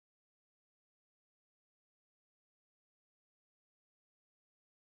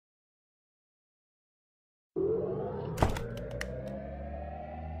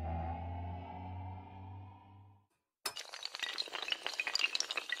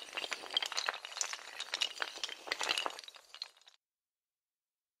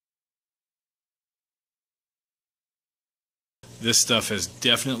This stuff has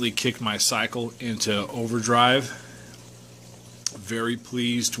definitely kicked my cycle into overdrive. Very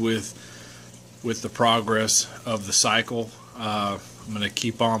pleased with the progress of the cycle. I'm going to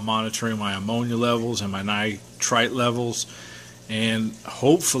keep on monitoring my ammonia levels and my nitrite levels, and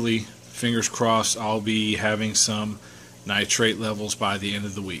hopefully, fingers crossed, I'll be having some nitrate levels by the end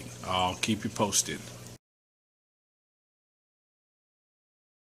of the week. I'll keep you posted.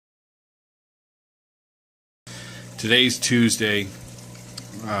 Today's Tuesday.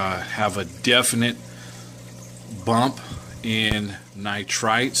 Have a definite bump in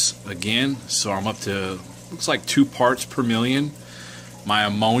nitrites again, so I'm up to, looks like 2 parts per million. My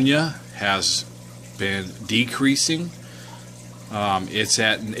ammonia has been decreasing.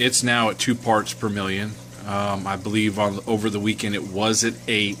 It's now at 2 parts per million. I believe over the weekend it was at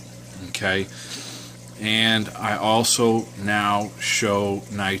 8. Okay, and I also now show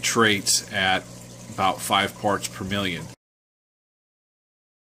nitrates at about 5 parts per million.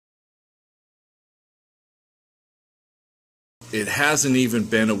 It hasn't even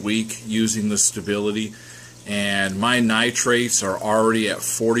been a week using the stability, and my nitrates are already at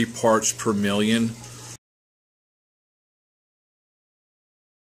 40 parts per million.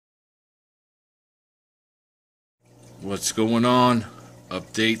 What's going on?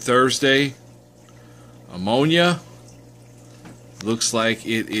 Update Thursday. Ammonia looks like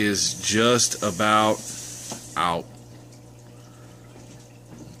it is just about out.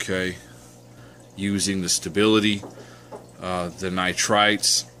 Okay, using the stability, the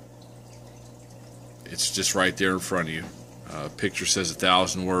nitrites, it's just right there in front of you. Picture says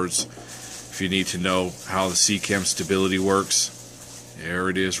 1,000 words. If you need to know how the Seachem Stability works, there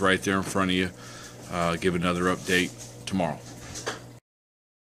it is right there in front of you. Give another update tomorrow.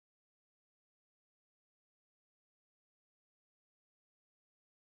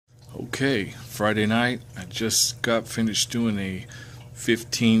 Okay, Friday night, I just got finished doing a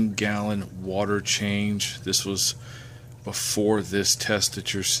 15-gallon water change. This was before this test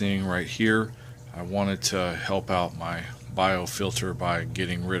that you're seeing right here. I wanted to help out my biofilter by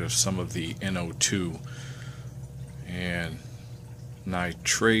getting rid of some of the NO2. And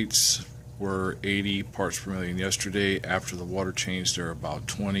nitrates were 80 parts per million yesterday. After the water change, they're about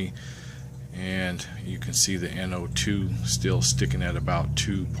 20. And you can see the NO2 still sticking at about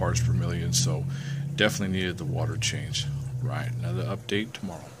 2 parts per million, so definitely needed the water change. Right, another update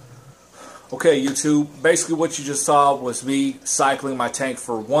tomorrow. Okay, YouTube, basically what you just saw was me cycling my tank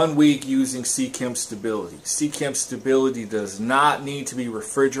for 1 week using Seachem Stability. Seachem Stability does not need to be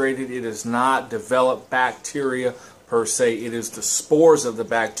refrigerated. It does not develop bacteria per se. It is the spores of the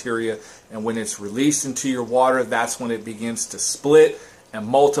bacteria, and when it's released into your water, that's when it begins to split and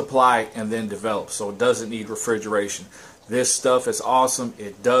multiply and then develop. So it doesn't need refrigeration. This stuff is awesome.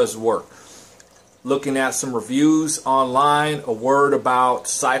 It does work. Looking at some reviews online, a word about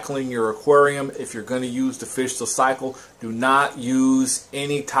cycling your aquarium. If you're going to use the fish to cycle, do not use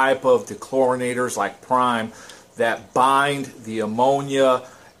any type of dechlorinators like Prime that bind the ammonia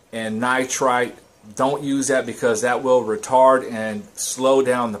and nitrite. Don't use that because that will retard and slow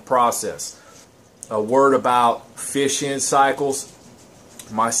down the process. A word about fish in cycles.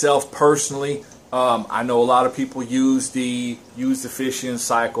 Myself personally, I know a lot of people use the fish in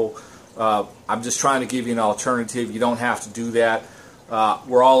cycle. I'm just trying to give you an alternative. You don't have to do that.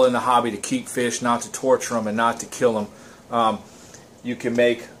 We're all in the hobby to keep fish, not to torture them and not to kill them. You can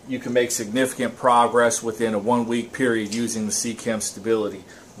make significant progress within a 1 week period using the Seachem Stability.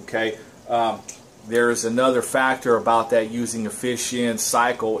 Okay. There is another factor about that using a fish in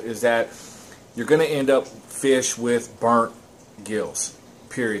cycle is that you're going to end up fish with burnt gills.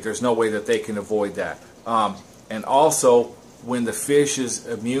 Period. There's no way that they can avoid that. And also, when the fish's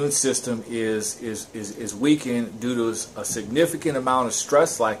immune system is weakened due to a significant amount of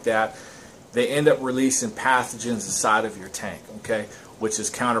stress like that, they end up releasing pathogens inside of your tank, okay, which is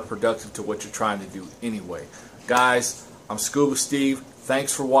counterproductive to what you're trying to do anyway. Guys, I'm Scuba Steve.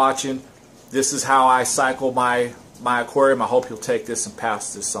 Thanks for watching. This is how I cycle my aquarium. I hope you'll take this and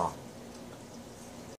pass this on.